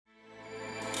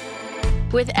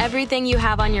With everything you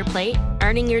have on your plate,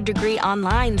 earning your degree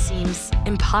online seems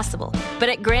impossible. But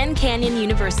at Grand Canyon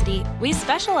University, we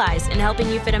specialize in helping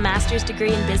you fit a master's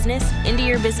degree in business into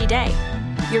your busy day.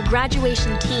 Your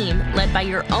graduation team, led by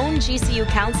your own GCU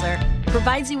counselor,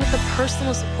 provides you with the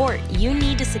personal support you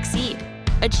need to succeed.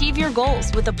 Achieve your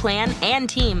goals with a plan and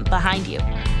team behind you.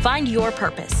 Find your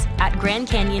purpose at Grand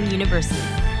Canyon University.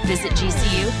 Visit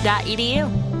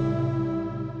gcu.edu.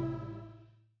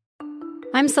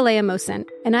 I'm Saleha Mohsin,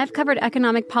 and I've covered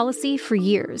economic policy for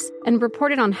years and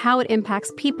reported on how it impacts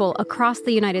people across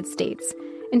the United States.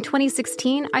 In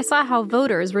 2016, I saw how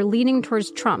voters were leaning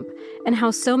towards Trump and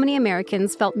how so many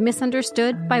Americans felt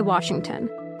misunderstood by Washington.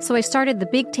 So I started The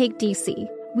Big Take DC.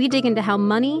 We dig into how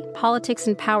money, politics,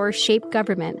 and power shape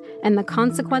government and the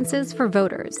consequences for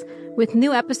voters. With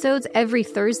new episodes every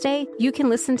Thursday, you can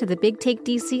listen to The Big Take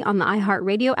DC on the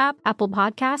iHeartRadio app, Apple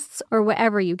Podcasts, or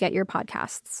wherever you get your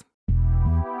podcasts.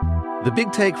 The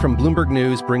Big Take from Bloomberg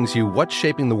News brings you what's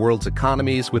shaping the world's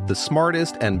economies with the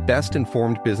smartest and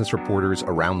best-informed business reporters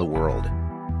around the world.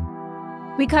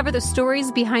 We cover the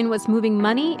stories behind what's moving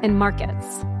money and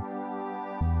markets,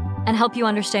 and help you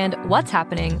understand what's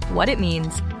happening, what it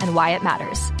means, and why it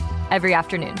matters every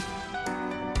afternoon.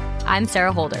 I'm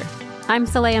Sarah Holder. I'm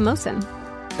Saleha Mohsin.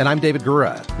 And I'm David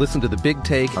Gura. Listen to The Big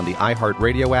Take on the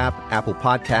iHeartRadio app, Apple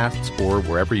Podcasts, or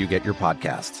wherever you get your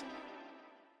podcasts.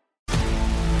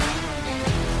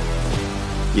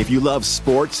 If you love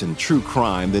sports and true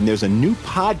crime, then there's a new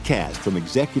podcast from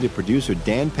executive producer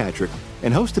Dan Patrick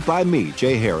and hosted by me,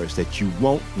 Jay Harris, that you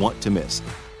won't want to miss.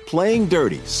 Playing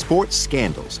Dirty: Sports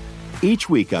Scandals. Each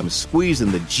week, I'm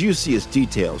squeezing the juiciest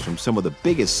details from some of the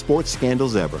biggest sports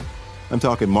scandals ever. I'm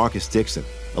talking Marcus Dixon,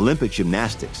 Olympic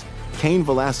gymnastics, Cain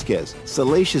Velasquez,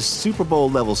 salacious Super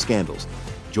Bowl-level scandals.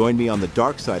 Join me on the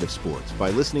dark side of sports by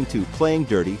listening to Playing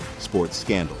Dirty: Sports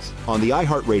Scandals on the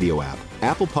iHeartRadio app,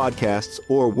 Apple Podcasts,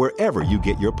 or wherever you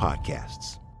get your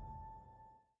podcasts.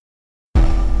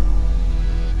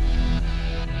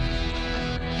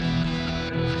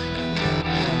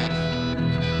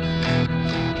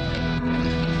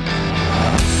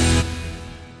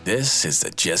 This is the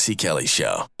Jesse Kelly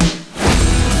Show.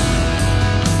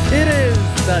 It is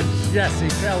the Jesse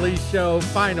Kelly Show,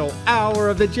 final hour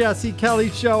of the Jesse Kelly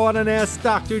Show on an Ask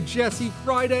Dr. Jesse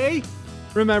Friday.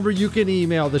 Remember, you can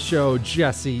email the show,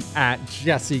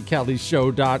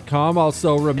 jesse@jessekellyshow.com.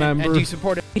 Also, remember... And do you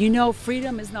support it? You know,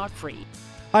 freedom is not free.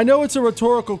 I know it's a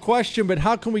rhetorical question, but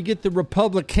how can we get the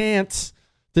Republicans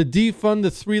to defund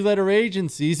the three-letter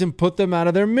agencies and put them out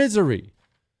of their misery?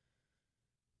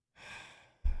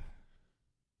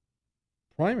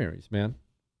 Primaries, man.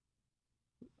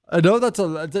 I know that's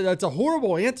a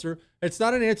horrible answer. It's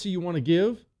not an answer you want to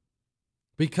give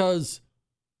because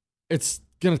it's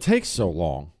going to take so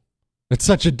long. It's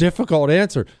such a difficult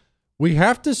answer. We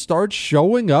have to start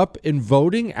showing up and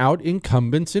voting out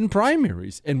incumbents in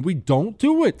primaries, and we don't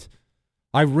do it.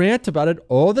 I rant about it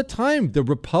all the time. The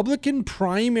Republican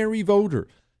primary voter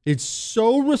is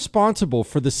so responsible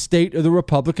for the state of the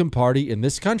Republican Party in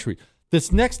this country.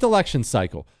 This next election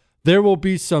cycle, there will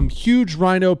be some huge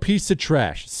rhino piece of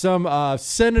trash, some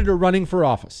senator running for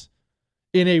office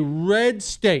in a red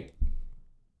state.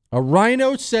 A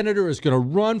rhino senator is going to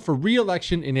run for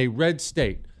re-election in a red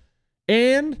state.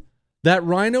 And that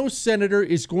rhino senator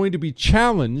is going to be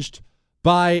challenged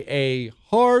by a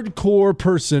hardcore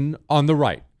person on the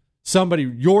right. Somebody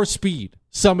your speed,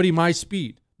 somebody my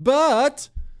speed. But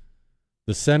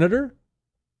the senator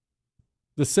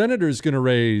is going to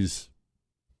raise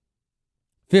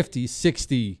 $50,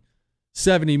 $60,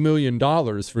 $70 million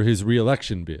for his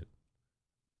reelection bid.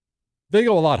 They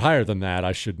go a lot higher than that,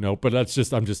 I should note, but I'm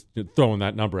just throwing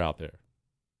that number out there.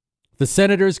 The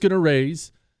senator is going to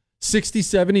raise $60,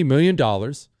 $70 million,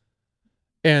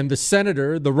 and the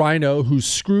senator, the rhino who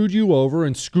screwed you over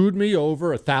and screwed me over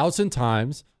 1,000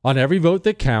 times on every vote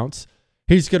that counts,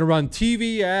 he's going to run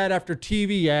TV ad after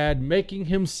TV ad, making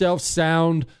himself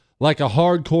sound like a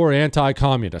hardcore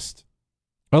anti-communist.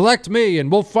 Elect me and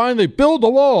we'll finally build the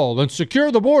wall and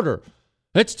secure the border.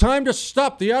 It's time to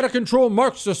stop the out-of-control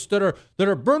Marxists that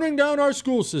are burning down our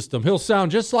school system. He'll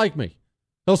sound just like me.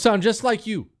 He'll sound just like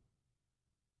you.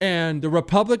 And the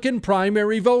Republican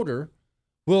primary voter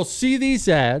will see these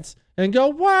ads and go,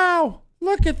 wow,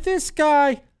 look at this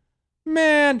guy.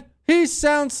 Man, he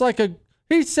sounds like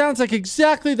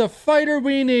exactly the fighter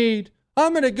we need.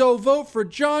 I'm going to go vote for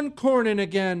John Cornyn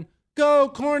again.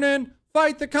 Go, Cornyn,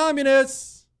 fight the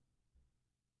communists.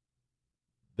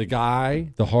 The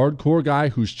guy, the hardcore guy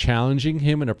who's challenging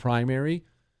him in a primary,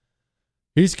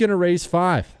 he's going to raise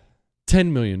 $5,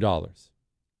 $10 million.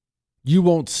 You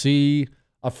won't see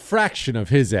a fraction of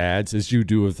his ads as you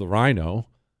do with the Rhino.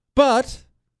 But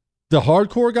the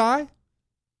hardcore guy,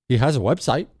 he has a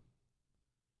website.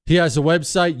 He has a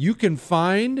website you can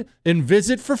find and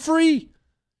visit for free.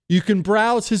 You can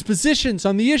browse his positions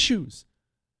on the issues.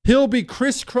 He'll be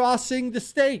crisscrossing the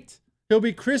state. He'll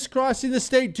be crisscrossing the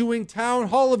state doing town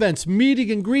hall events,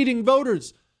 meeting and greeting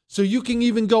voters. So you can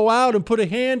even go out and put a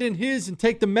hand in his and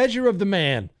take the measure of the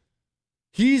man.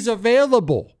 He's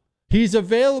available. He's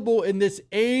available in this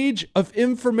age of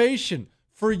information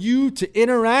for you to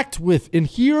interact with and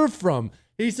hear from.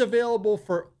 He's available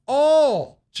for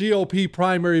all GOP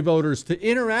primary voters to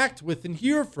interact with and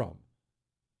hear from.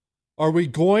 Are we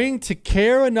going to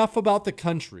care enough about the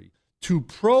country to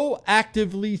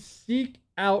proactively seek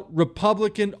out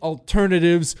Republican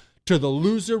alternatives to the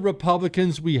loser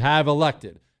Republicans we have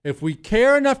elected? If we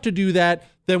care enough to do that,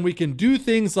 then we can do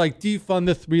things like defund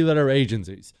the three-letter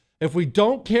agencies. If we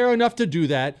don't care enough to do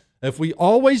that, if we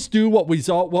always do what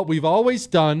we've always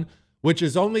done, which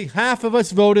is only half of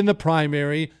us vote in the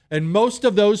primary and most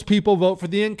of those people vote for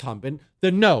the incumbent,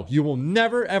 then no, you will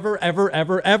never, ever, ever,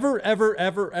 ever, ever, ever,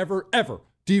 ever, ever, ever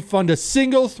defund a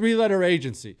single three-letter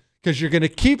agency because you're going to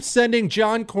keep sending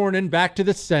John Cornyn back to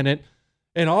the Senate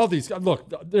and all these.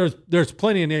 Look, there's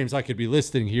plenty of names I could be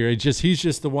listing here. He's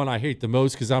just the one I hate the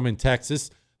most because I'm in Texas.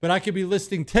 But I could be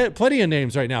listing plenty of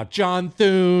names right now. John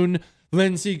Thune,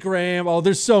 Lindsey Graham. Oh,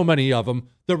 there's so many of them.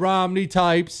 The Romney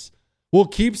types. We'll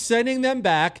keep sending them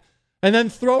back and then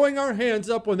throwing our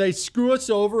hands up when they screw us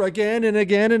over again and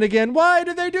again and again. Why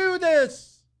do they do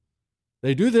this?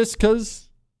 They do this because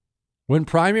when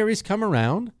primaries come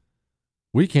around,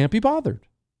 we can't be bothered.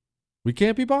 We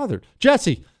can't be bothered.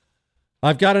 Jesse,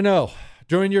 I've got to know,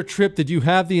 during your trip, did you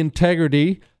have the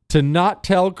integrity to not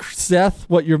tell Seth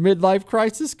what your midlife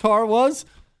crisis car was?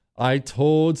 I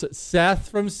told Seth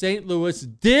from St. Louis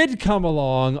did come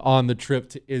along on the trip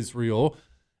to Israel.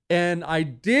 And I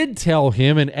did tell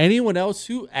him and anyone else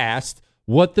who asked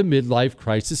what the midlife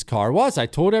crisis car was. I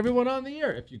told everyone on the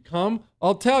air, if you come,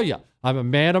 I'll tell you. I'm a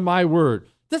man of my word.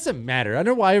 Doesn't matter. I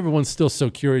don't know why everyone's still so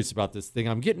curious about this thing.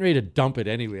 I'm getting ready to dump it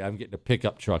anyway. I'm getting a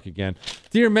pickup truck again.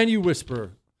 Dear Menu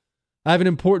Whisperer, I have an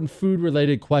important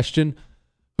food-related question.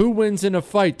 Who wins in a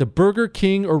fight, the Burger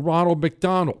King or Ronald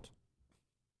McDonald?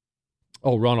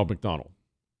 Oh, Ronald McDonald.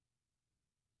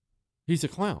 He's a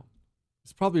clown.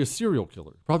 He's probably a serial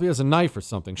killer. Probably has a knife or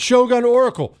something. Shogun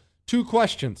Oracle, 2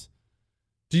 questions.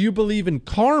 Do you believe in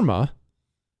karma?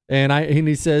 And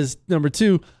he says, number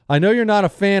 2, I know you're not a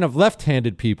fan of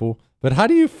left-handed people, but how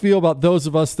do you feel about those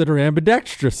of us that are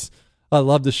ambidextrous? I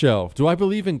love the show. Do I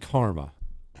believe in karma?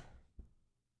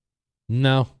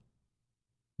 No,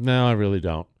 I really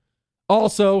don't.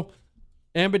 Also,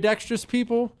 ambidextrous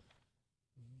people,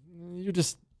 you're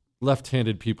just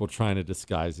left-handed people trying to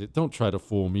disguise it. Don't try to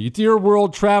fool me. Dear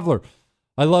world traveler,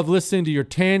 I love listening to your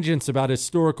tangents about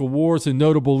historical wars and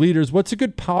notable leaders. What's a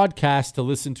good podcast to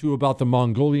listen to about the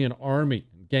Mongolian army,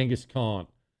 Genghis Khan?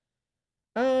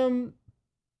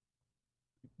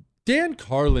 Dan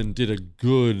Carlin did a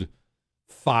good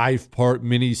 5-part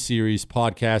mini-series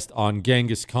podcast on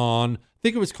Genghis Khan. I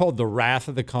think it was called The Wrath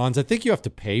of the Khans. I think you have to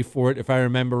pay for it, if I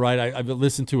remember right. I've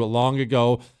listened to it long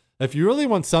ago. If you really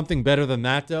want something better than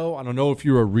that, though, I don't know if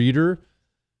you're a reader,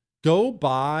 go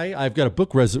buy. I've got a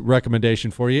book recommendation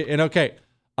for you. And okay,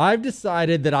 I've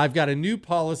decided that I've got a new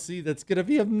policy that's going to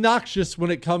be obnoxious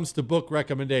when it comes to book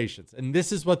recommendations. And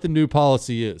this is what the new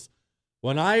policy is.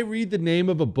 When I read the name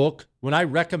of a book, when I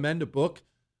recommend a book,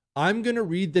 I'm going to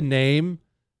read the name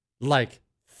like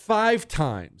 5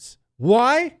 times.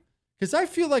 Why? Because I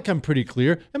feel like I'm pretty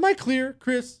clear. Am I clear,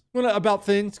 Chris, about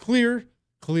things? Clear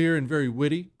and very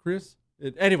witty, Chris.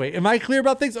 Anyway, am I clear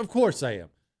about things? Of course I am.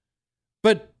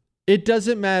 But it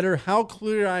doesn't matter how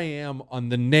clear I am on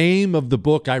the name of the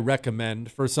book I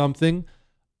recommend for something.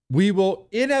 We will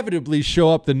inevitably show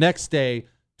up the next day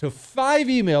to 5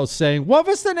 emails saying, what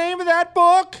was the name of that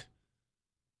book?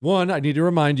 1, I need to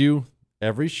remind you,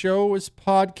 every show is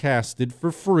podcasted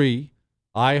for free.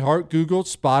 iHeart, Google,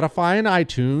 Spotify, and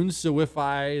iTunes. So if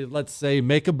I, let's say,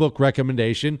 make a book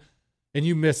recommendation and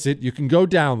you miss it, you can go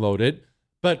download it.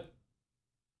 But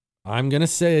I'm going to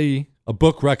say a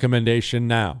book recommendation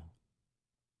now.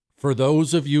 For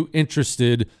those of you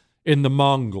interested in the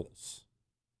Mongols,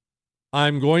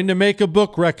 I'm going to make a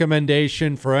book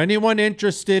recommendation for anyone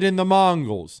interested in the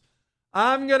Mongols.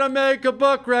 I'm going to make a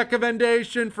book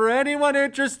recommendation for anyone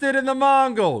interested in the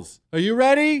Mongols. Are you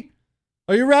ready?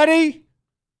 Are you ready?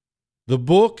 The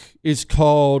book is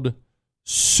called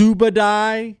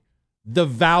Subadai the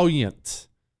Valiant.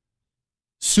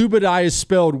 Subadai is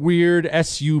spelled weird,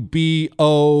 S-U-B-O-T,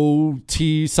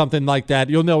 something like that.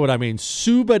 You'll know what I mean.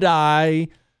 Subadai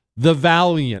the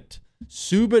Valiant.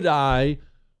 Subadai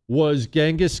was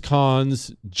Genghis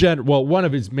Khan's one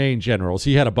of his main generals.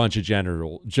 He had a bunch of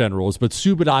generals, but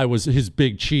Subadai was his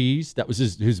big cheese. That was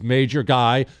his major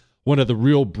guy, one of the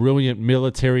real brilliant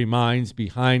military minds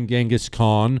behind Genghis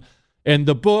Khan. And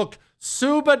the book,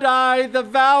 Subadai the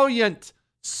Valiant.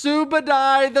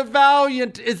 Subadai the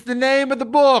Valiant is the name of the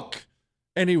book.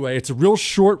 Anyway, it's a real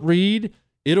short read.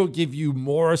 It'll give you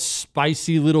more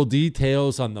spicy little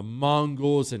details on the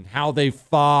Mongols and how they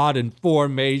fought and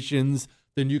formations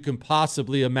than you can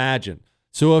possibly imagine.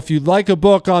 So if you'd like a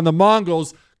book on the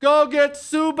Mongols, go get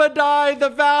Subadai the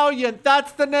Valiant.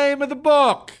 That's the name of the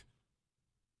book.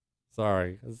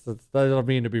 Sorry. I don't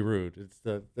mean to be rude.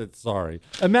 It's sorry.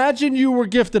 Imagine you were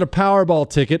gifted a Powerball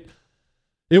ticket.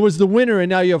 It was the winner, and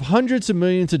now you have hundreds of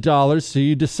millions of dollars, so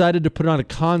you decided to put on a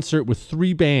concert with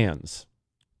 3 bands.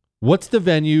 What's the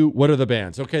venue? What are the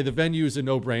bands? Okay, the venue is a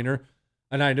no-brainer,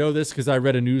 and I know this because I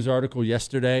read a news article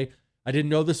yesterday. I didn't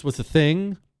know this was a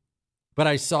thing, but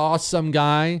I saw some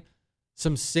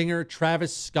singer,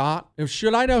 Travis Scott.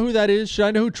 Should I know who that is? Should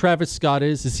I know who Travis Scott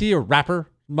is? Is he a rapper,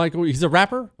 Michael? He's a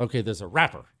rapper? Okay, there's a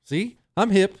rapper. See? I'm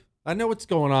hip. I know what's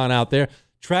going on out there.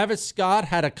 Travis Scott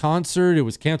had a concert. It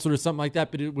was canceled or something like that,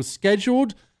 but it was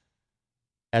scheduled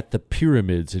at the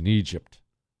pyramids in Egypt.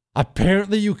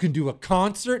 Apparently you can do a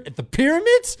concert at the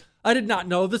pyramids? I did not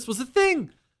know this was a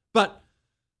thing. But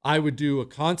I would do a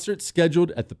concert scheduled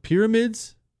at the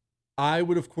pyramids. I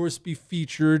would, of course, be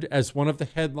featured as one of the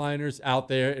headliners out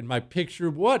there. And my picture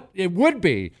would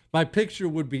be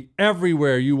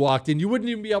everywhere you walked in. You wouldn't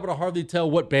even be able to hardly tell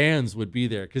what bands would be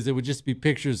there because it would just be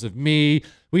pictures of me.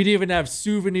 We'd even have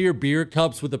souvenir beer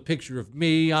cups with a picture of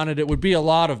me on it. It would be a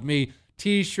lot of me.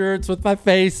 T-shirts with my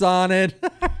face on it.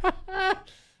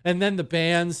 And then the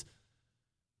bands.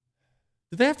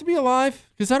 Do they have to be alive?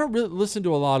 Because I don't really listen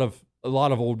to a lot of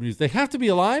old music. They have to be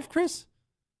alive, Chris?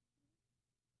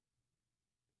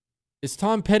 Is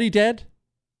Tom Petty dead?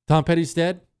 Tom Petty's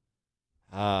dead?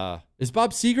 Is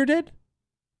Bob Seger dead?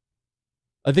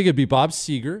 I think it'd be Bob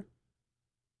Seger.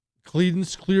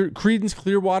 Creedence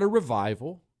Clearwater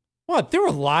Revival. What? They're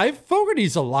alive?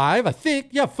 Fogerty's alive, I think.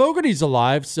 Yeah, Fogerty's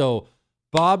alive. So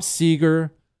Bob Seger,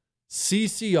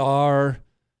 CCR,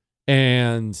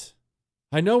 and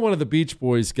I know one of the Beach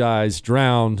Boys guys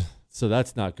drowned, so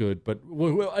that's not good. But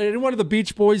one of the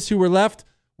Beach Boys who were left,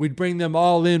 we'd bring them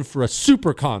all in for a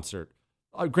super concert.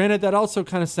 Granted, that also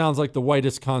kind of sounds like the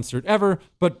whitest concert ever,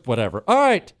 but whatever. All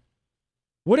right.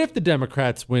 What if the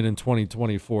Democrats win in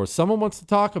 2024? Someone wants to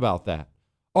talk about that.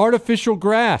 Artificial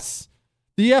grass,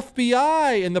 the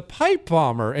FBI and the pipe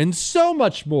bomber, and so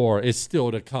much more is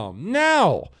still to come.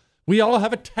 Now, we all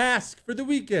have a task for the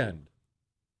weekend.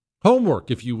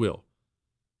 Homework, if you will.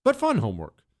 But fun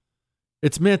homework.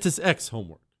 It's Mantis X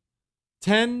homework.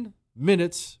 10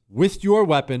 minutes with your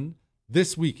weapon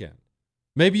this weekend.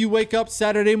 Maybe you wake up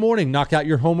Saturday morning, knock out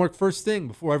your homework first thing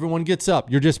before everyone gets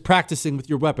up. You're just practicing with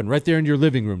your weapon right there in your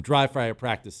living room, dry fire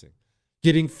practicing,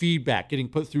 getting feedback, getting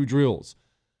put through drills.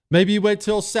 Maybe you wait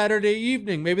till Saturday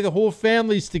evening. Maybe the whole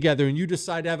family's together and you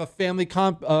decide to have a family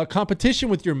competition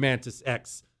with your Mantis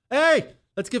X. Hey,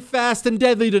 let's get fast and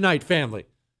deadly tonight, family.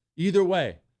 Either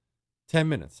way, 10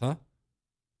 minutes, huh?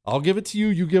 I'll give it to you,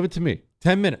 you give it to me.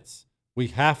 10 minutes. We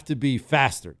have to be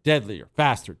faster, deadlier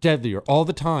all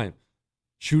the time.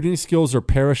 Shooting skills are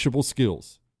perishable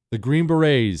skills. The Green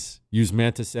Berets use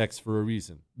Mantis X for a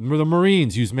reason. The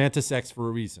Marines use Mantis X for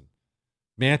a reason.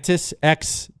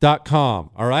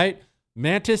 MantisX.com, all right?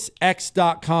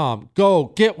 MantisX.com. Go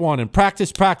get one and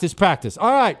practice.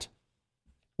 All right.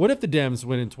 What if the Dems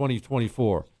win in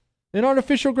 2024? In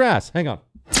artificial grass. Hang on.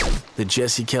 The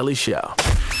Jesse Kelly Show.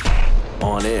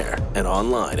 On air and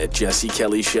online at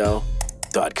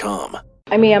jessekellyshow.com.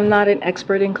 I mean, I'm not an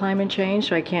expert in climate change,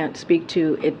 so I can't speak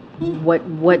to it, what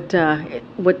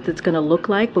it's going to look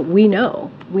like. But we know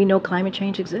climate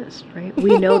change exists, right?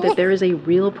 We know that there is a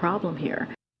real problem here.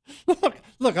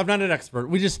 Look, I'm not an expert.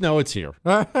 We just know it's here.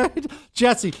 All right,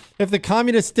 Jesse. If the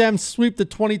communist Dems sweep the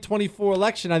 2024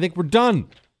 election, I think we're done.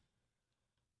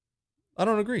 I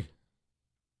don't agree,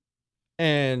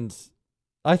 and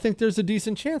I think there's a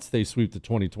decent chance they sweep the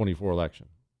 2024 election.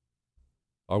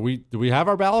 Do we have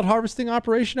our ballot harvesting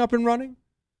operation up and running?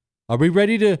 Are we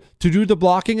ready to do the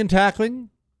blocking and tackling,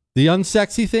 the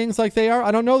unsexy things like they are?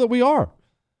 I don't know that we are.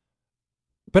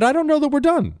 But I don't know that we're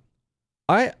done.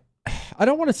 I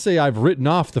don't want to say I've written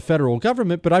off the federal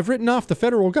government, but I've written off the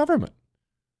federal government.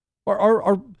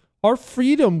 Our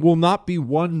freedom will not be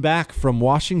won back from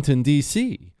Washington,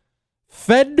 D.C.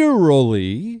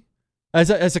 Federally, as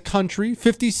a country,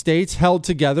 50 states held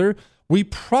together, we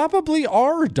probably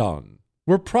are done.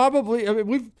 We're probably,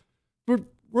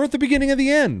 we're at the beginning of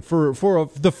the end for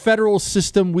the federal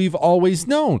system we've always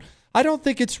known. I don't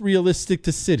think it's realistic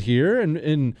to sit here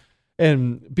and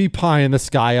be pie in the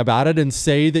sky about it and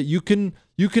say that you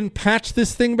can patch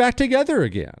this thing back together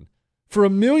again for a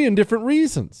million different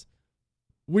reasons.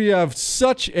 We have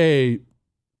such a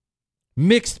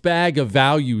mixed bag of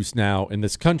values now in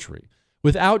this country.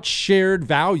 Without shared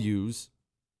values,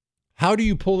 how do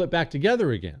you pull it back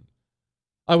together again?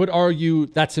 I would argue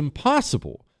that's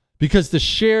impossible because the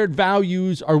shared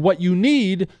values are what you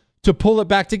need to pull it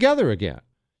back together again.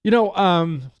 You know,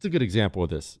 it's a good example of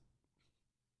this.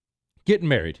 Getting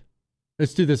married.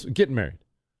 Let's do this. Getting married.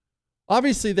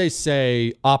 Obviously, they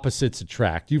say opposites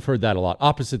attract. You've heard that a lot.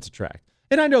 Opposites attract.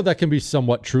 And I know that can be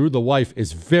somewhat true. The wife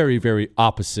is very, very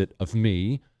opposite of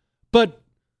me, but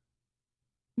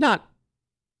not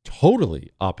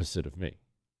totally opposite of me.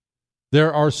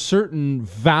 There are certain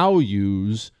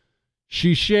values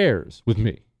she shares with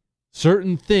me,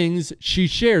 certain things she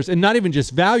shares, and not even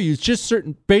just values, just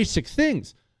certain basic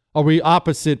things. Are we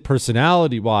opposite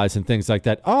personality-wise and things like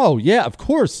that? Oh, yeah, of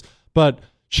course, but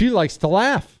she likes to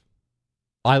laugh.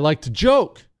 I like to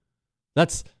joke.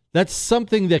 That's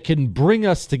something that can bring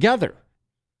us together.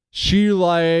 She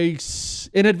likes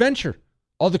an adventure.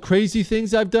 All the crazy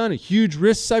things I've done, huge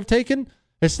risks I've taken.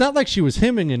 It's not like she was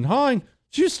hemming and hawing.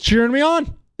 She was cheering me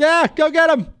on. Yeah, go get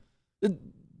him.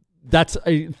 That's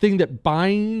a thing that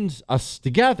binds us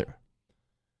together.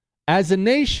 As a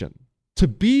nation, to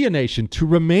be a nation, to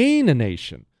remain a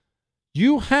nation,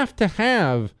 you have to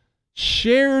have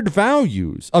shared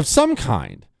values of some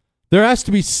kind. There has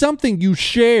to be something you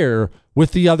share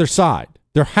with the other side.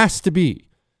 There has to be.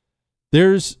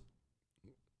 There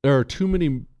are too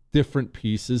many different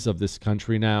pieces of this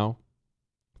country now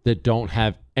that don't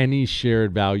have any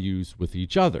shared values with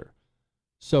each other.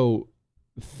 So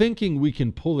thinking we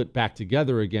can pull it back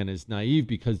together again is naive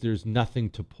because there's nothing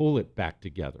to pull it back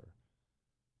together.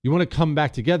 You want to come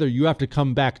back together, you have to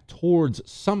come back towards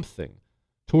something,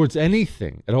 towards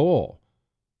anything at all.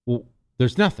 Well,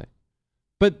 there's nothing.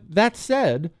 But that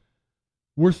said,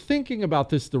 we're thinking about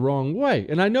this the wrong way.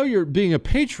 And I know you're being a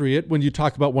patriot when you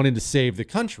talk about wanting to save the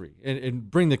country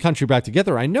and bring the country back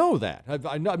together. I know that.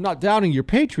 I'm not doubting your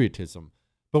patriotism.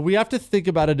 But we have to think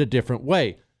about it a different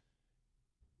way.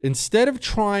 Instead of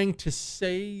trying to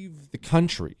save the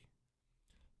country,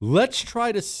 let's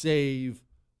try to save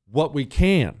what we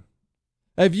can.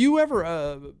 Have you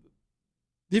ever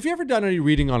done any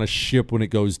reading on a ship when it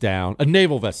goes down? A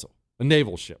naval vessel, a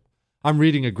naval ship. I'm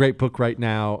reading a great book right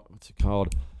now. What's it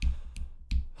called?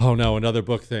 Oh, no, another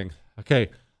book thing. Okay.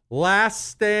 Last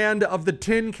Stand of the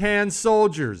Tin Can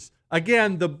Soldiers.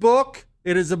 Again, the book,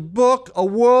 it is a book, a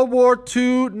World War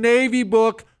II Navy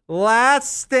book,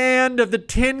 Last Stand of the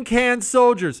Tin Can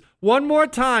Soldiers. One more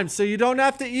time so you don't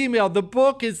have to email. The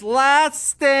book is Last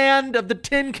Stand of the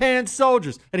Tin Can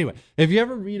Soldiers. Anyway, if you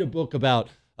ever read a book about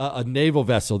a naval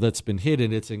vessel that's been hit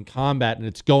and it's in combat and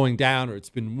it's going down or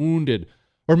it's been wounded,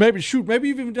 or maybe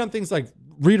you've even done things like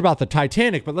read about the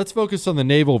Titanic, but let's focus on the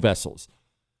naval vessels.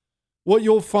 What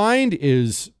you'll find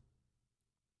is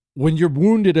when you're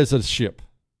wounded as a ship,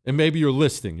 and maybe you're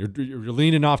listing, you're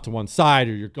leaning off to one side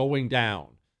or you're going down,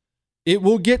 it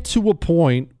will get to a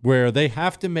point where they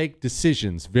have to make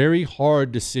decisions, very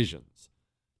hard decisions.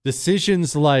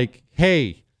 Decisions like,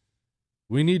 hey,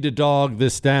 we need to dog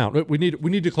this down. We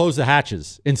need to close the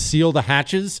hatches and seal the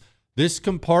hatches. This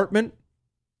compartment,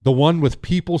 the one with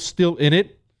people still in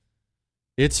it,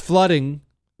 it's flooding.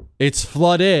 It's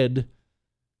flooded.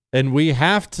 And we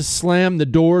have to slam the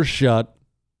door shut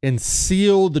and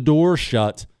seal the door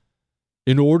shut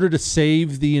in order to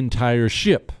save the entire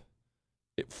ship.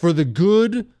 For the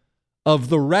good of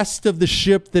the rest of the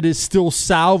ship that is still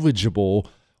salvageable,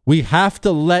 we have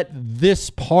to let this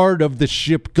part of the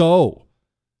ship go.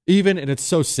 And it's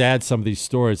so sad, some of these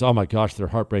stories. Oh my gosh, they're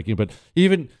heartbreaking. But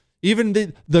even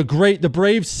the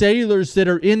brave sailors that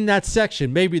are in that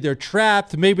section, maybe they're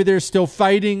trapped, maybe they're still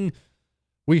fighting.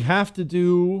 We have to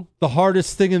do the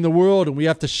hardest thing in the world, and we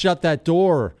have to shut that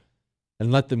door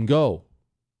and let them go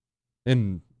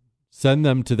and send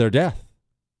them to their death,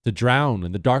 to drown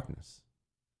in the darkness.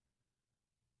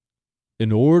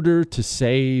 In order to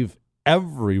save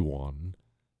everyone,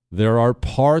 there are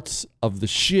parts of the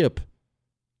ship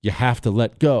you have to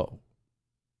let go.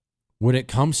 When it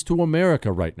comes to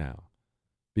America right now,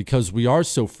 because we are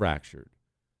so fractured,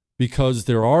 because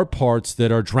there are parts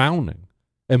that are drowning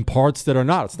and parts that are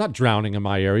not. It's not drowning in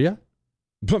my area,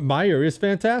 but my area is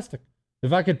fantastic.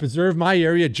 If I could preserve my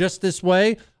area just this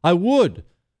way, I would.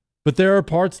 But there are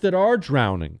parts that are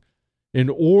drowning. In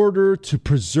order to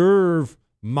preserve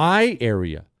my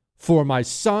area for my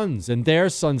sons and their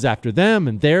sons after them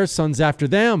and their sons after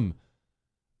them.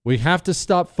 We have to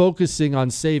stop focusing on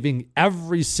saving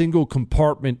every single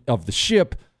compartment of the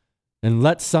ship and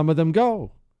let some of them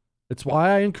go. That's why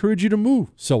I encourage you to move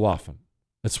so often.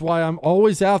 That's why I'm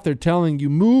always out there telling you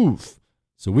move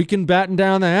so we can batten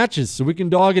down the hatches, so we can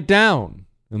dog it down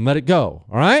and let it go.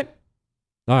 All right?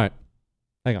 All right.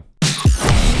 Hang on.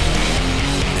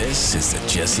 This is the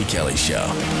Jesse Kelly Show.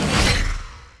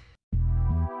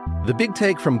 The Big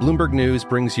Take from Bloomberg News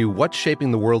brings you what's shaping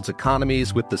the world's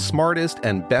economies with the smartest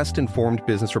and best-informed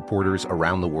business reporters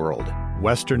around the world.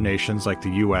 Western nations like the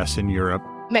U.S. and Europe.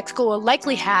 Mexico will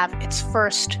likely have its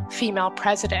first female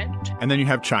president. And then you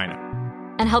have China.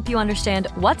 And help you understand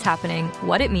what's happening,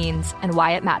 what it means, and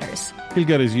why it matters. He'll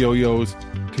get his yo-yos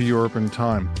to Europe in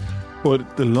time.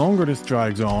 But the longer this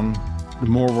drags on, the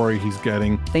more worry he's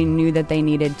getting. They knew that they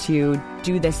needed to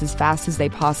do this as fast as they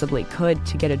possibly could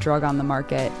to get a drug on the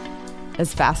market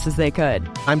as fast as they could.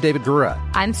 I'm David Gura.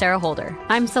 I'm Sarah Holder.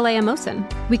 I'm Saleha Mohsen.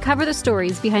 We cover the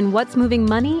stories behind what's moving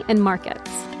money and markets.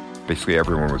 Basically,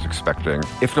 everyone was expecting,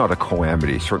 if not a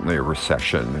calamity, certainly a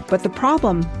recession. But the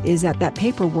problem is that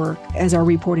paperwork, as our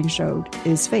reporting showed,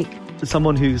 is fake. As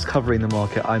someone who's covering the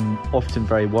market, I'm often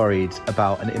very worried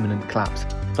about an imminent collapse.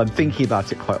 So I'm thinking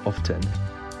about it quite often.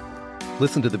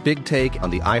 Listen to The Big Take on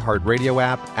the iHeartRadio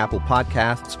app, Apple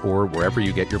Podcasts, or wherever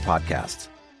you get your podcasts.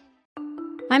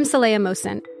 I'm Saleha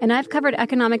Mohsen, and I've covered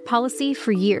economic policy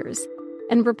for years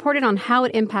and reported on how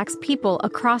it impacts people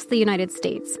across the United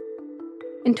States.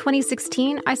 In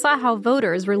 2016, I saw how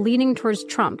voters were leaning towards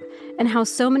Trump and how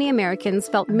so many Americans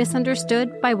felt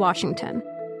misunderstood by Washington.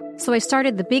 So I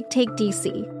started The Big Take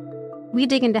DC. We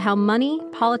dig into how money,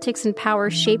 politics, and power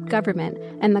shape government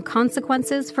and the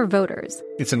consequences for voters.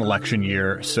 It's an election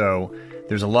year, so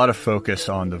there's a lot of focus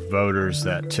on the voters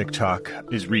that TikTok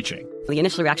is reaching. The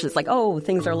initial reaction is like, oh,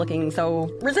 things are looking so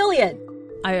resilient.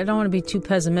 I don't want to be too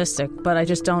pessimistic, but I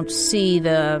just don't see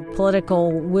the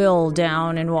political will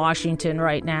down in Washington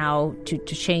right now to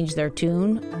change their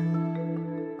tune.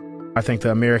 I think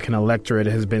the American electorate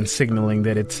has been signaling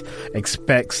that it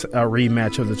expects a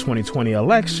rematch of the 2020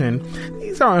 election.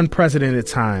 These are unprecedented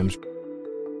times.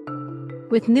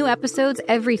 With new episodes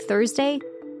every Thursday,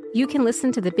 you can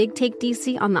listen to The Big Take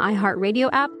DC on the iHeartRadio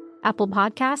app, Apple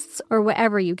Podcasts, or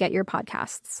wherever you get your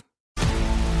podcasts.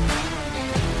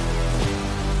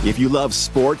 If you love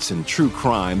sports and true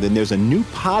crime, then there's a new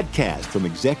podcast from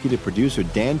executive producer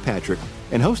Dan Patrick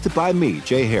and hosted by me,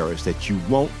 Jay Harris, that you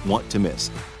won't want to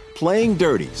miss. Playing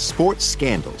Dirty: Sports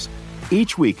Scandals.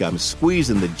 Each week, I'm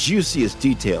squeezing the juiciest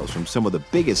details from some of the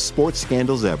biggest sports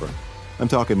scandals ever. I'm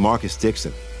talking Marcus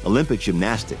Dixon, Olympic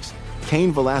gymnastics,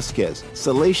 Cain Velasquez,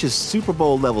 salacious Super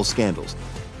Bowl-level scandals.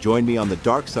 Join me on the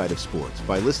dark side of sports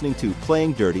by listening to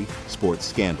Playing Dirty: Sports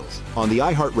Scandals on the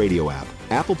iHeartRadio app,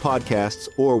 Apple Podcasts,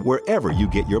 or wherever you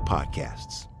get your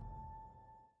podcasts.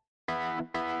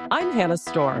 I'm Hannah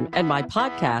Storm, and my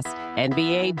podcast,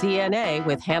 NBA DNA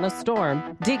with Hannah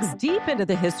Storm, digs deep into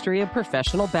the history of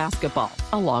professional basketball,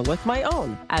 along with my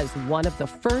own, as one of the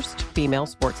first female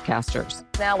sportscasters.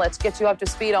 Now let's get you up to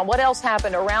speed on what else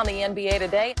happened around the NBA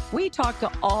today. We talk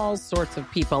to all sorts of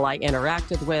people I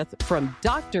interacted with, from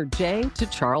Dr. J to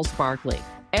Charles Barkley,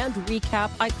 and recap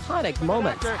iconic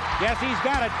moments. Yes, he's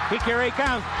got it. Here he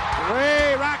comes.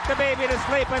 Way rock the baby to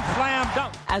sleep and slam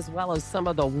dunk. As well as some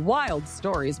of the wild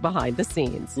stories behind the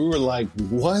scenes. We were like,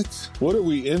 what? What are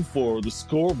we in for? The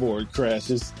scoreboard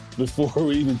crashes before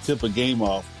we even tip a game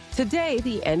off. Today,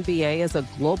 the NBA is a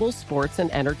global sports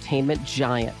and entertainment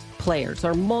giant. Players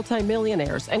are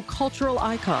multimillionaires and cultural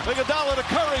icons. Iguodala to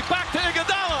Curry, back to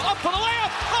Iguodala, up for the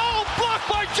layup. Oh, blocked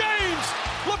by James.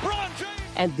 LeBron James.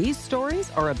 And these stories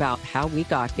are about how we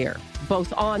got here,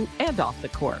 both on and off the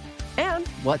court. And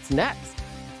what's next?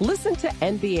 Listen to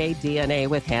NBA DNA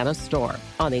with Hannah Storm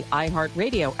on the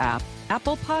iHeartRadio app,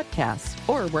 Apple Podcasts,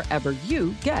 or wherever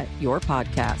you get your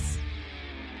podcasts.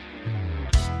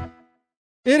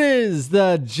 It is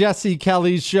the Jesse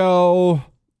Kelly Show.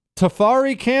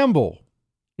 Tafari Campbell,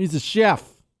 he's a chef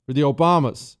for the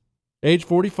Obamas. Age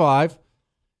 45,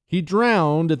 he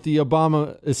drowned at the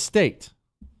Obama estate.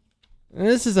 And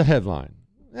this is a headline.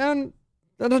 And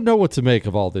I don't know what to make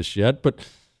of all this yet, but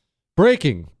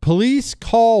breaking. Police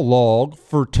call log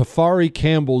for Tafari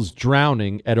Campbell's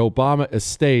drowning at Obama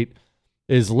estate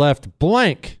is left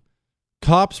blank.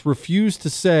 Cops refuse to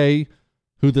say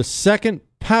who the second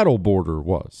paddleboarder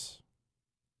was.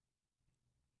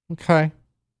 Okay.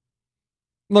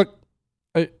 Look,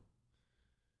 I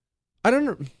don't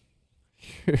know.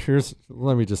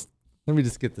 Let me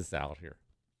just get this out here.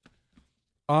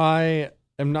 I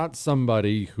am not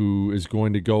somebody who is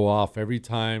going to go off every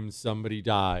time somebody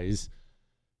dies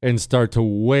and start to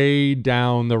wade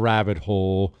down the rabbit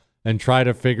hole and try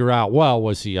to figure out, well,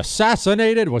 was he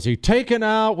assassinated? Was he taken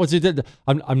out? Was he dead?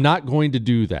 I'm not going to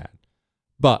do that.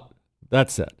 But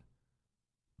that said,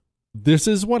 this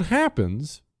is what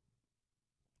happens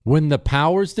when the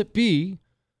powers that be,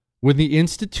 when the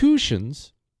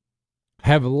institutions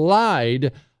have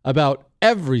lied about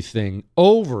everything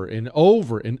over and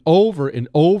over and over and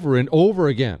over and over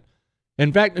again.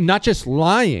 In fact, not just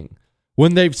lying,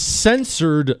 when they've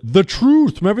censored the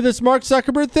truth. Remember this Mark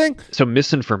Zuckerberg thing? So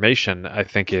misinformation, I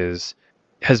think, has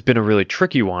been a really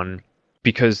tricky one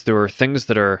because there are things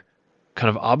that are kind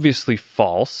of obviously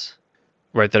false,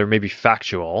 right, that are maybe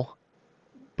factual,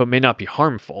 but may not be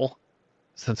harmful.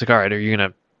 So it's like, all right, are you going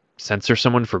to censor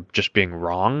someone for just being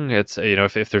wrong? It's,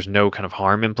 if there's no kind of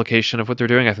harm implication of what they're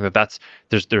doing, I think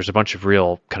there's a bunch of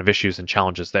real kind of issues and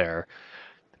challenges there.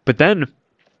 But then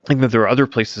I think that there are other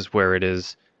places where it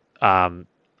is,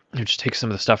 just take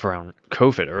some of the stuff around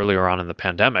COVID earlier on in the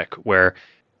pandemic where,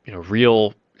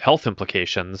 real health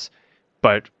implications,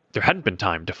 but there hadn't been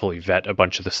time to fully vet a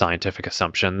bunch of the scientific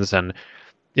assumptions. And,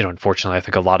 unfortunately, I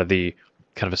think a lot of the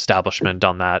kind of establishment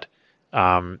on that,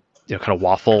 kind of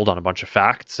waffled on a bunch of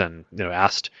facts and,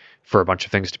 asked for a bunch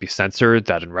of things to be censored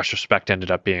that in retrospect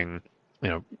ended up being,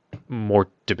 more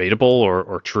debatable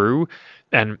or true.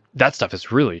 And that stuff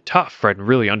is really tough, right? And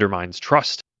really undermines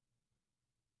trust.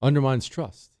 Undermines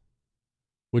trust.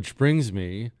 Which brings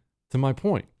me to my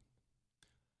point.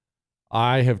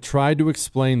 I have tried to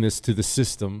explain this to the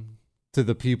system, to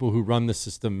the people who run the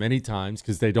system many times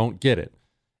because they don't get it.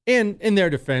 And in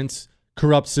their defense,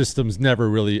 corrupt systems never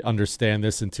really understand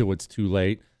this until it's too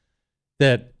late,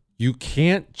 that you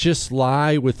can't just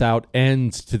lie without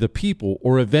end to the people,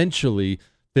 or eventually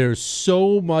there's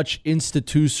so much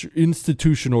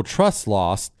institutional trust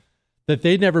lost that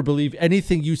they never believe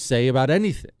anything you say about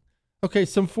anything. Okay,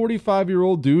 some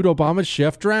 45-year-old dude, Obama's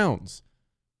chef, drowns.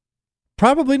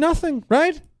 Probably nothing,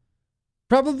 right?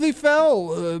 Probably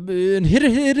fell and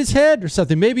hit his head or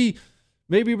something. Maybe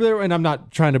there, and I'm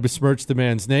not trying to besmirch the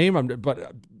man's name,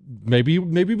 but maybe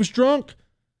he was drunk.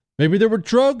 Maybe there were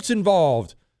drugs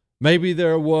involved. Maybe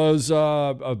there was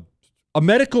a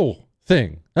medical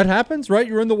thing. That happens, right?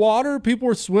 You're in the water, people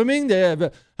are swimming, they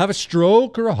have a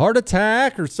stroke or a heart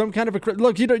attack or some kind of a...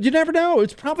 Look, you never know.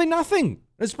 It's probably nothing.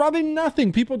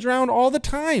 People drown all the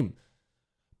time.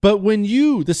 But when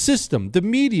you, the system, the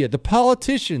media, the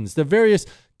politicians, the various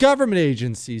government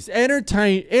agencies,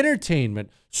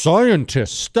 entertainment,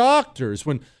 scientists, doctors,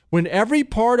 when every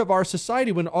part of our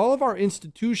society, when all of our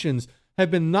institutions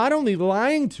have been not only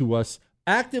lying to us,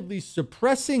 actively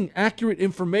suppressing accurate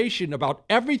information about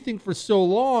everything for so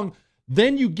long,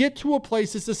 then you get to a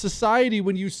place as a society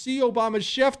when you see Obama's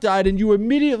chef died and you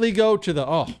immediately go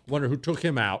to wonder who took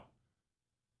him out.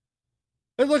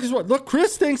 And look,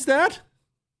 Chris thinks that.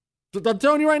 I'm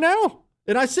telling you right now,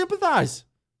 and I sympathize.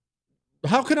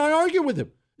 How can I argue with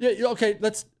him? Yeah, okay,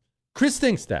 Chris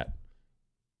thinks that.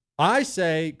 I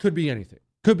say could be anything,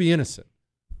 could be innocent.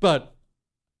 But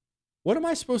what am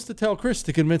I supposed to tell Chris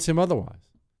to convince him otherwise?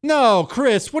 No,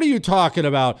 Chris, what are you talking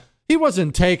about? He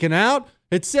wasn't taken out.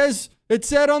 It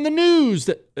said on the news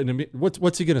that. And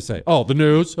what's he gonna say? Oh, the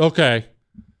news. Okay.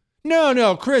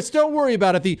 No, Chris, don't worry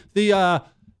about it. The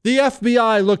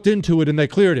FBI looked into it and they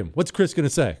cleared him. What's Chris gonna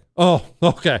say? Oh,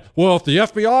 okay. Well, if the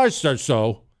FBI says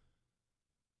so.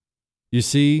 You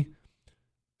see,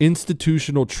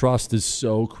 institutional trust is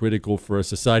so critical for a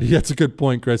society. That's a good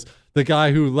point, Chris. The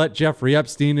guy who let Jeffrey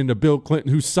Epstein into Bill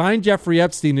Clinton, who signed Jeffrey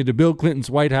Epstein into Bill Clinton's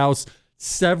White House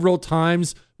several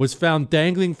times, was found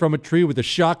dangling from a tree with a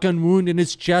shotgun wound in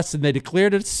his chest, and they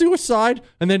declared it suicide,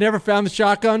 and they never found the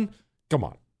shotgun. Come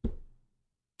on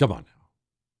now.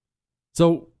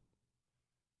 So,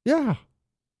 yeah,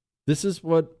 this is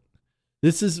what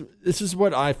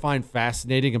I find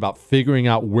fascinating about figuring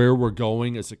out where we're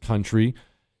going as a country.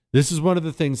 This is one of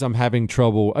the things I'm having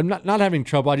trouble. I'm not having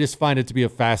trouble. I just find it to be a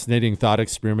fascinating thought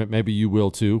experiment. Maybe you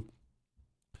will too.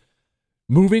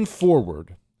 Moving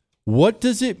forward, what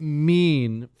does it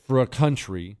mean for a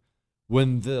country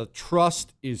when the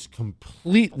trust is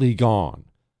completely gone?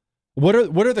 What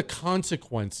are the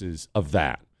consequences of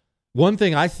that? One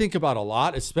thing I think about a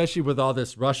lot, especially with all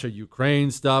this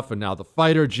Russia-Ukraine stuff and now the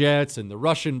fighter jets and the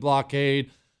Russian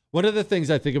blockade, one of the things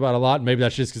I think about a lot, and maybe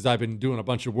that's just because I've been doing a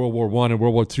bunch of World War I and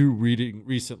World War II reading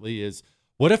recently, is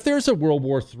what if there's a World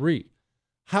War III?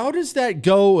 How does that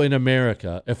go in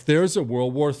America if there's a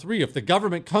World War III? If the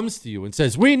government comes to you and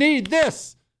says, we need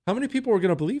this, how many people are going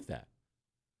to believe that?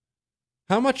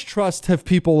 How much trust have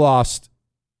people lost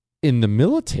in the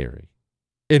military?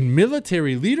 in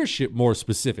military leadership more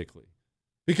specifically.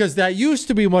 Because that used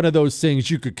to be one of those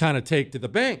things you could kind of take to the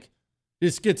bank.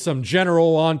 Just get some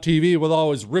general on TV with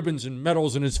all his ribbons and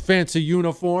medals and his fancy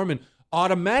uniform, and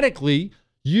automatically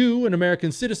you, an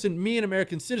American citizen, me, an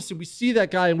American citizen, we see that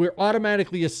guy and we're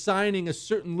automatically assigning a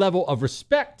certain level of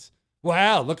respect.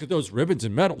 Wow, look at those ribbons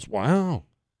and medals. Wow.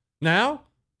 Now,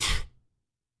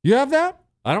 you have that?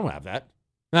 I don't have that.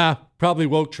 Probably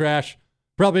woke trash.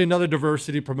 Probably another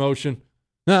diversity promotion.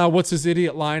 What's this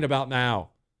idiot lying about now?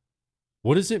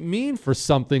 What does it mean for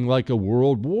something like a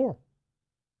world war?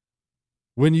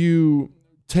 When you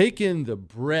take in the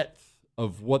breadth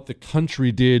of what the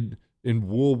country did in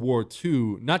World War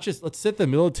II, not just, let's set the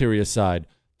military aside,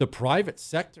 the private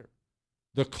sector,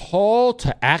 the call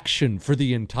to action for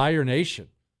the entire nation.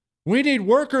 We need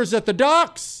workers at the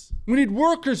docks. We need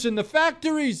workers in the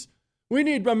factories. We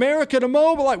need America to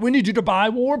mobilize. We need you to buy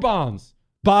war bonds.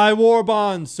 Buy war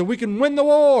bonds so we can win the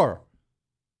war.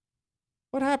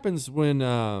 What happens when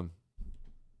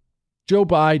Joe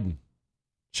Biden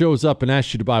shows up and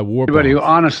asks you to buy war bonds? Anybody who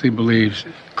honestly believes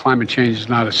climate change is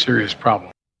not a serious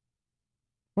problem.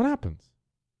 What happens?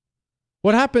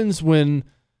 What happens when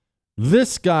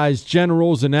this guy's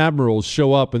generals and admirals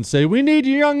show up and say, we need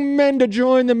young men to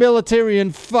join the military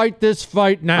and fight this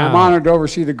fight now? I'm honored to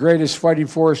oversee the greatest fighting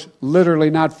force, literally,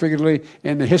 not figuratively,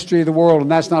 in the history of the world,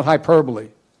 and that's not hyperbole.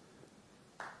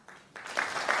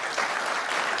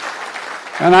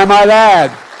 And I might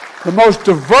add, the most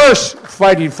diverse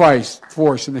fighting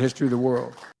force in the history of the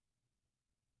world.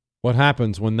 What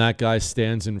happens when that guy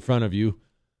stands in front of you?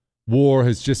 War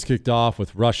has just kicked off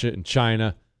with Russia and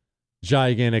China.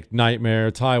 Gigantic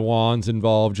nightmare. Taiwan's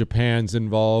involved. Japan's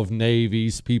involved.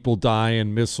 Navies. People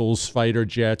dying. Missiles. Fighter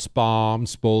jets.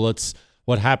 Bombs. Bullets.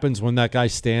 What happens when that guy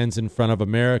stands in front of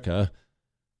America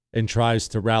and tries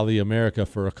to rally America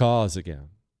for a cause again?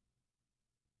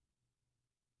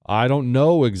 I don't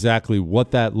know exactly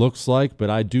what that looks like, but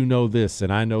I do know this,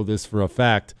 and I know this for a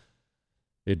fact.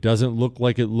 It doesn't look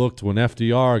like it looked when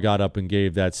FDR got up and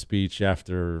gave that speech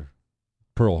after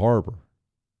Pearl Harbor.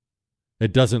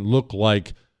 It doesn't look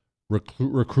like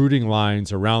recruiting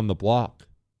lines around the block.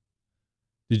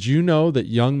 Did you know that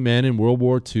young men in World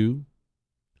War II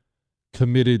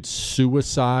committed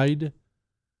suicide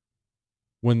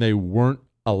when they weren't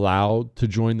allowed to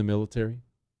join the military?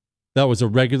 That was a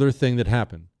regular thing that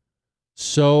happened.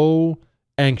 So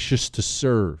anxious to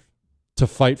serve, to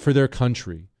fight for their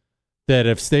country, that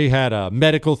if they had a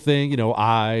medical thing,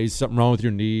 eyes, something wrong with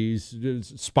your knees,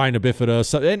 spina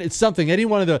bifida, and it's something, any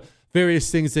one of the various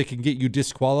things that can get you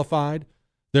disqualified,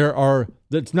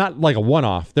 it's not like a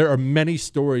one-off. There are many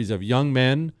stories of young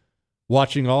men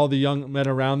watching all the young men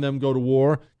around them go to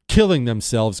war, killing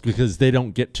themselves because they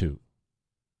don't get to.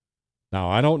 Now,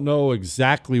 I don't know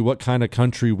exactly what kind of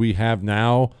country we have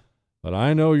now, but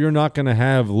I know you're not going to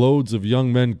have loads of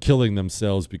young men killing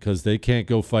themselves because they can't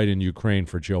go fight in Ukraine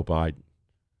for Joe Biden.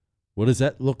 What does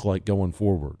that look like going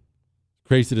forward?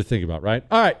 Crazy to think about, right?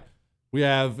 All right. We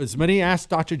have as many Ask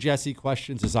Dr. Jesse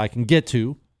questions as I can get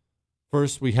to.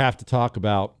 First, we have to talk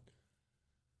about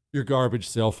your garbage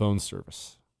cell phone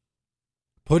service.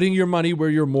 Putting your money where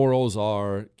your morals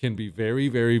are can be very,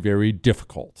 very, very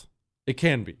difficult. It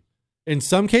can be. In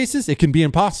some cases, it can be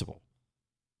impossible.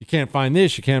 You can't find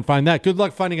this, you can't find that. Good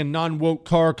luck finding a non-woke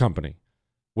car company.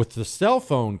 With the cell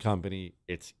phone company,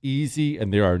 it's easy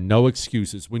and there are no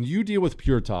excuses. When you deal with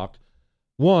Pure Talk,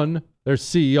 1, their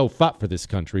CEO fought for this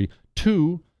country.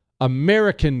 2,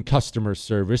 American customer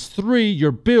service. 3,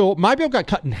 my bill got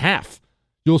cut in half.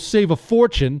 You'll save a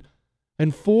fortune.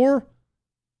 And 4,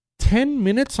 10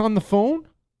 minutes on the phone?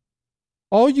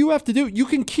 All you have to do, you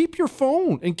can keep your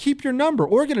phone and keep your number,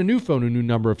 or get a new phone, a new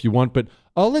number if you want, but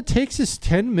all it takes is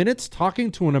 10 minutes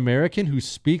talking to an American who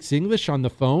speaks English on the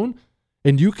phone,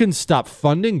 and you can stop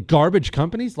funding garbage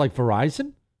companies like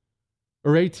Verizon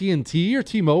or AT&T or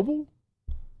T-Mobile.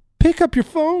 Pick up your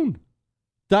phone.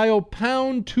 Dial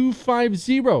pound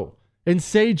 250 and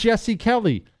say Jesse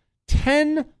Kelly.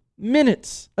 10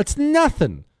 minutes. That's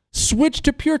nothing. Switch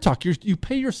to Pure Talk. You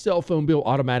pay your cell phone bill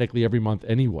automatically every month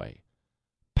anyway.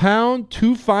 Pound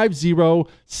 250,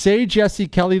 say Jesse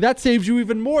Kelly. That saves you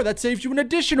even more. That saves you an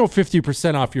additional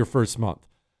 50% off your first month.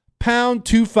 Pound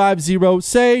 250,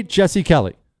 say Jesse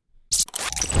Kelly.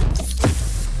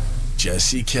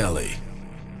 Jesse Kelly.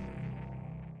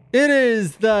 It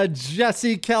is the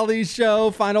Jesse Kelly Show,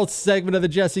 final segment of the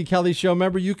Jesse Kelly Show.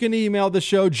 Remember, you can email the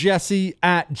show,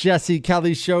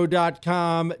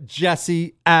 jesse@jessekellyshow.com,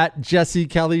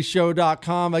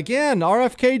 jesse@jessekellyshow.com. Again,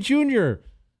 RFK Jr.,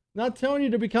 not telling you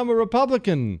to become a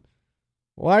Republican.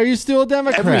 Why are you still a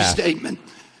Democrat? Every statement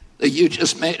that you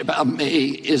just made about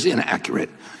me is inaccurate.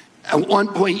 At one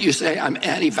point you say I'm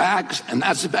anti-vax, and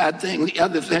that's a bad thing.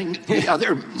 The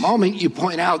other moment you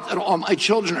point out that all my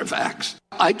children are vax.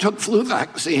 I took flu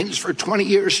vaccines for 20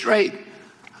 years straight.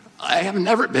 I have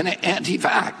never been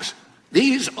anti-vax.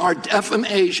 These are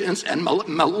defamations and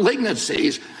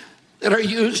malignancies that are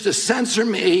used to censor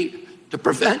me, to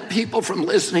prevent people from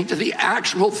listening to the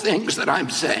actual things that I'm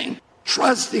saying.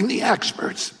 Trusting the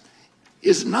experts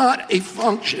is not a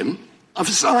function of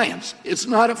science. It's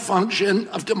not a function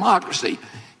of democracy.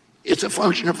 It's a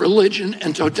function of religion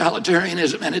and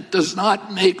totalitarianism, and it does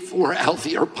not make for a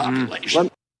healthier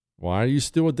population. Why are you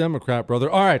still a Democrat,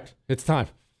 brother? All right, it's time.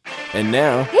 And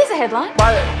now, here's a headline.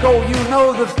 Go, you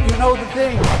know the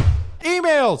thing.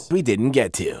 Emails we didn't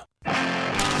get to.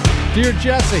 Dear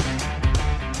Jesse,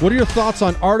 what are your thoughts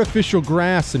on artificial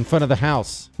grass in front of the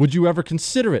house? Would you ever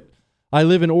consider it? I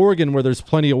live in Oregon where there's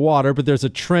plenty of water, but there's a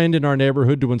trend in our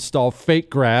neighborhood to install fake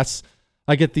grass.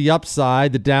 I get the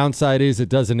upside. The downside is it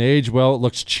doesn't age well. It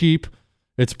looks cheap.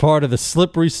 It's part of the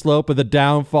slippery slope of the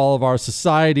downfall of our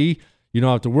society. You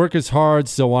don't have to work as hard,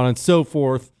 so on and so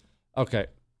forth. Okay.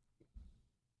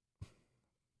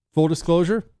 Full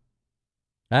disclosure,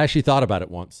 I actually thought about it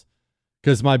once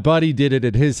because my buddy did it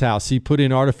at his house. He put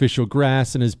in artificial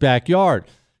grass in his backyard.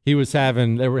 They were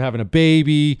having a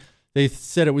baby. They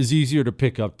said it was easier to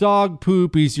pick up dog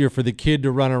poop, easier for the kid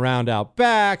to run around out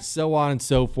back, so on and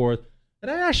so forth. And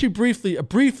I actually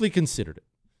briefly considered it.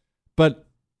 But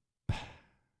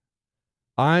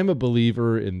I'm a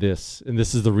believer in this, and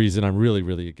this is the reason I'm really,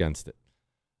 really against it.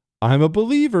 I'm a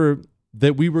believer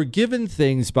that we were given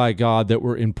things by God that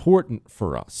were important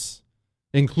for us,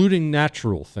 including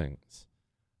natural things.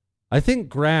 I think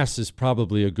grass is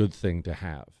probably a good thing to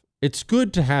have. It's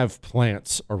good to have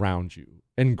plants around you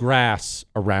and grass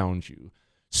around you,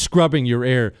 scrubbing your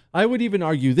air. I would even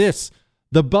argue this.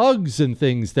 The bugs and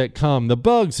things that come, the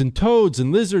bugs and toads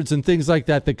and lizards and things like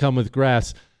that come with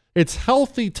grass, it's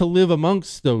healthy to live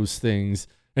amongst those things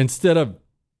instead of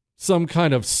some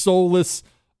kind of soulless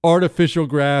artificial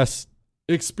grass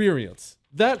experience.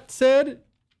 That said,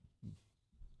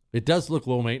 it does look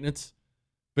low maintenance,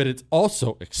 but it's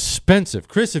also expensive.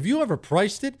 Chris, have you ever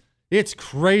priced it? It's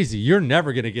crazy. You're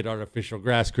never going to get artificial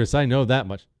grass, Chris. I know that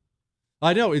much.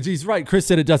 I know. He's right. Chris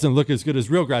said it doesn't look as good as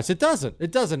real grass. It doesn't.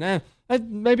 It doesn't.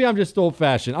 Maybe I'm just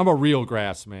old-fashioned. I'm a real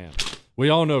grass man. We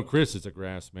all know Chris is a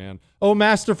grass man. Oh,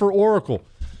 Master for Oracle.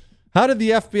 How did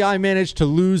the FBI manage to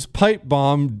lose pipe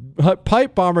bomber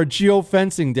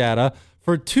geofencing data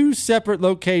for 2 separate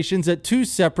locations at 2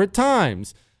 separate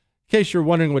times? In case you're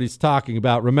wondering what he's talking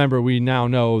about, remember we now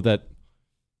know that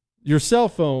your cell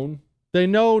phone, they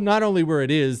know not only where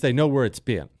it is, they know where it's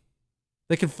been.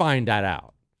 They can find that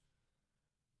out.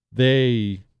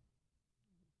 They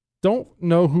don't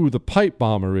know who the pipe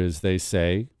bomber is, they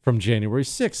say, from January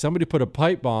 6th. Somebody put a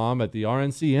pipe bomb at the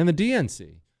RNC and the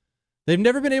DNC. They've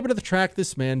never been able to track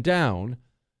this man down.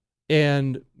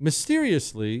 And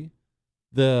mysteriously,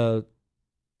 the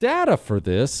data for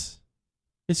this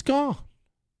is gone.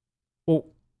 Well,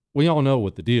 we all know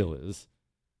what the deal is.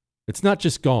 It's not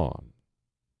just gone.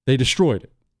 They destroyed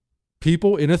it.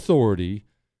 People in authority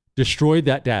destroyed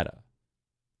that data.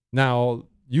 Now,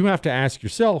 you have to ask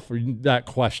yourself that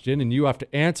question, and you have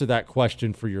to answer that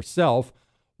question for yourself.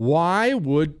 Why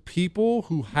would people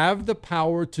who have the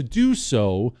power to do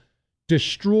so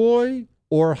destroy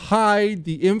or hide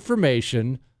the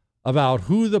information about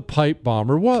who the pipe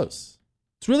bomber was?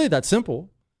 It's really that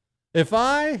simple. If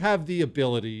I have the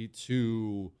ability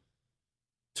to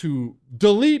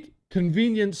delete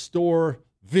convenience store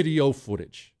video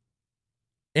footage,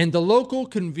 and the local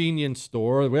convenience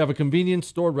store, we have a convenience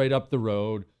store right up the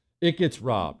road, it gets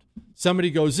robbed. Somebody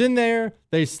goes in there,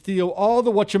 they steal all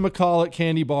the whatchamacallit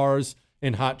candy bars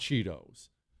and hot Cheetos.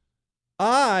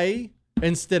 I,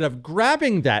 instead of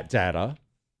grabbing that data,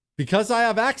 because I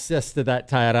have access to that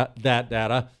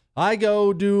data, I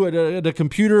go do it at a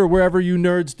computer or wherever you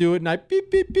nerds do it, and I beep,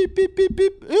 beep, beep, beep, beep,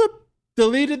 beep, oop,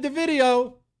 deleted the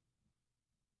video.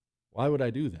 Why would I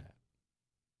do that?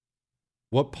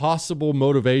 What possible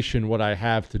motivation would I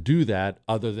have to do that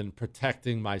other than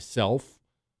protecting myself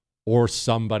or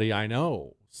somebody I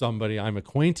know, somebody I'm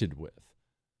acquainted with?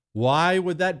 Why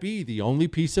would that be the only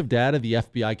piece of data the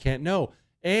FBI can't know?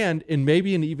 And in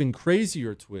maybe an even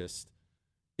crazier twist,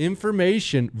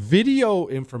 video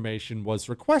information was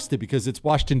requested because it's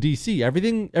Washington, D.C.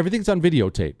 Everything's on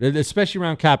videotape, especially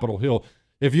around Capitol Hill.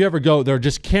 If you ever go, there are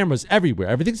just cameras everywhere.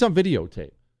 Everything's on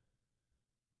videotape.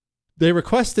 They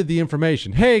requested the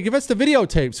information. Hey, give us the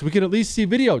videotape so we can at least see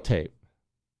videotape.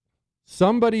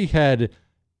 Somebody had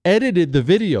edited the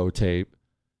videotape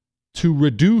to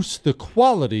reduce the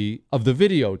quality of the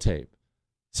videotape.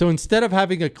 So instead of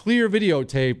having a clear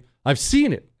videotape, I've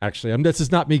seen it, actually. This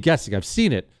is not me guessing. I've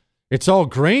seen it. It's all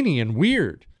grainy and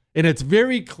weird. And it's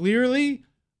very clearly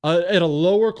at a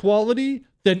lower quality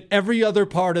than every other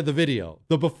part of the video.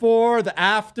 The before, the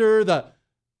after,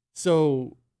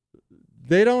 so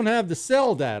they don't have the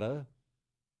cell data,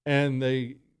 and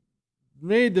they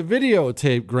made the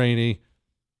videotape grainy.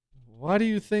 Why do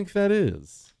you think that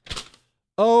is?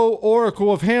 Oh,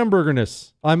 Oracle of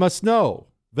Hamburgerness. I must know.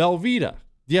 Velveeta.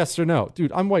 Yes or no?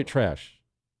 Dude, I'm white trash.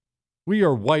 We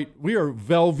are white. We are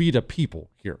Velveeta people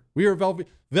here. We are Velveeta.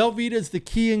 Velveeta is the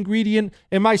key ingredient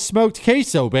in my smoked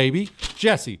queso, baby.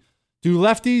 Jesse, do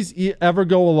lefties ever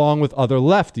go along with other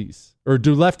lefties? Or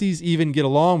do lefties even get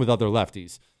along with other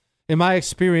lefties? In my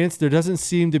experience, there doesn't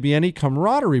seem to be any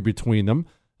camaraderie between them.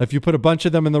 If you put a bunch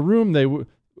of them in the room,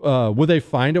 would they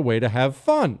find a way to have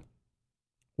fun?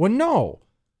 Well, no.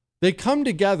 They come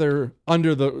together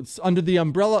under the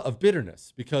umbrella of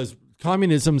bitterness, because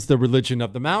communism's the religion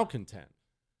of the malcontent.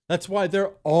 That's why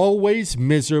they're always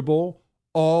miserable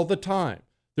all the time.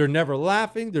 They're never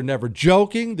laughing. They're never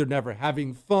joking. They're never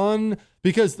having fun,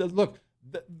 because look,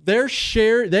 they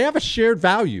have a shared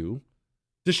value: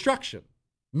 destruction,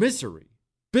 misery,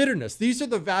 bitterness. These are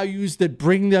the values that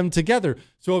bring them together.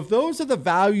 So if those are the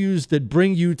values that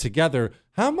bring you together,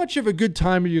 how much of a good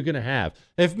time are you going to have?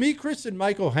 If me, Chris, and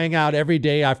Michael hang out every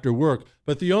day after work,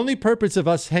 but the only purpose of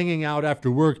us hanging out after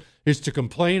work is to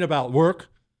complain about work.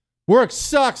 Work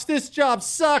sucks. This job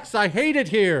sucks. I hate it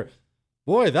here.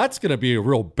 Boy, that's going to be a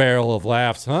real barrel of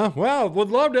laughs, huh? Well, would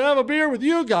love to have a beer with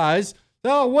you guys.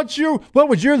 Oh, what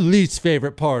was your least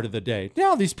favorite part of the day?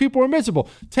 Now, these people are miserable.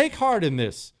 Take heart in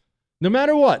this. No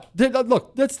matter what.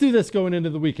 Look, let's do this going into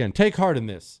the weekend. Take heart in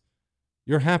this.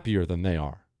 You're happier than they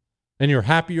are. And you're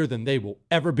happier than they will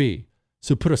ever be.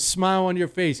 So put a smile on your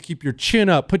face. Keep your chin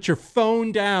up. Put your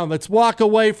phone down. Let's walk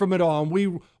away from it all. And we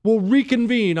will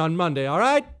reconvene on Monday, all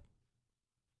right?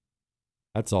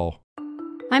 That's all.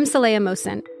 I'm Saleha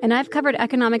Mohsin, and I've covered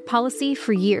economic policy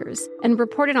for years and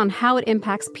reported on how it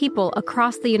impacts people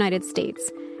across the United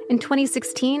States. In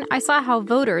 2016, I saw how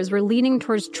voters were leaning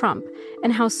towards Trump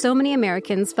and how so many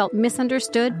Americans felt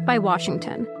misunderstood by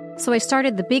Washington. So I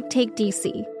started The Big Take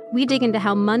DC. We dig into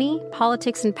how money,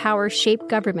 politics, and power shape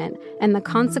government and the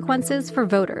consequences for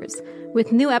voters.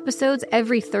 With new episodes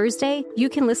every Thursday, you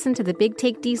can listen to The Big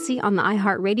Take DC on the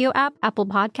iHeartRadio app, Apple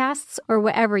Podcasts, or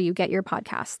wherever you get your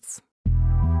podcasts.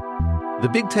 The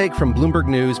Big Take from Bloomberg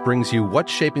News brings you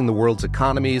what's shaping the world's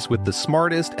economies with the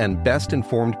smartest and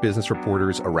best-informed business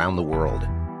reporters around the world.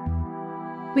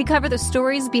 We cover the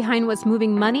stories behind what's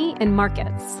moving money and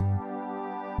markets,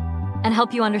 and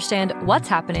help you understand what's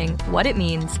happening, what it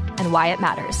means, and why it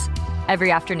matters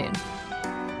every afternoon.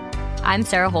 I'm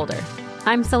Sarah Holder.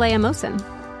 I'm Saleha Mohsin.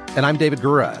 And I'm David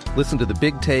Gura. Listen to The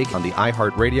Big Take on the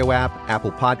iHeartRadio app,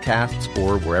 Apple Podcasts,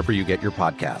 or wherever you get your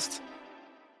podcasts.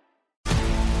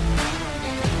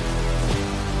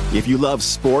 If you love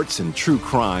sports and true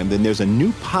crime, then there's a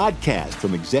new podcast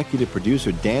from executive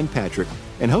producer Dan Patrick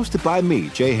and hosted by me,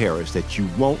 Jay Harris, that you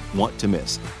won't want to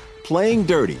miss. Playing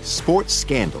Dirty: Sports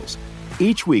Scandals.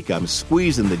 Each week, I'm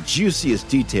squeezing the juiciest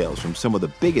details from some of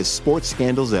the biggest sports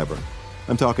scandals ever.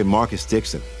 I'm talking Marcus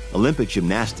Dixon, Olympic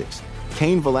gymnastics,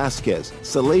 Cain Velasquez,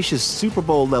 salacious Super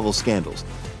Bowl-level scandals.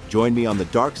 Join me on the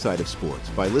dark side of sports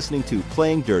by listening to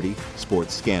Playing Dirty: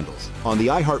 Sports Scandals on the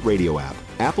iHeartRadio app,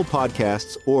 Apple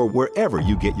Podcasts, or wherever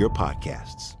you get your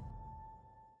podcasts.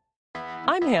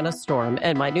 I'm Hannah Storm,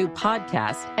 and my new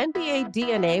podcast, NBA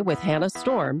DNA with Hannah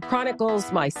Storm,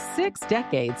 chronicles my 6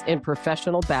 decades in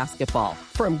professional basketball.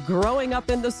 From growing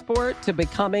up in the sport to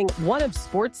becoming one of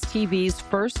sports TV's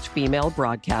first female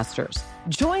broadcasters.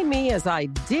 Join me as I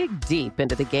dig deep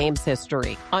into the game's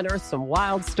history, unearth some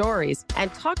wild stories,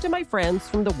 and talk to my friends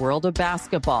from the world of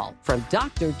basketball, from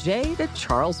Dr. J to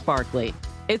Charles Barkley.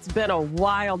 It's been a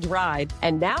wild ride,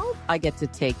 and now I get to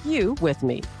take you with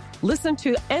me. Listen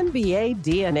to NBA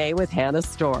DNA with Hannah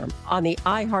Storm on the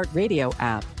iHeartRadio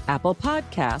app, Apple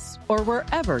Podcasts, or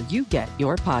wherever you get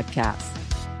your podcasts.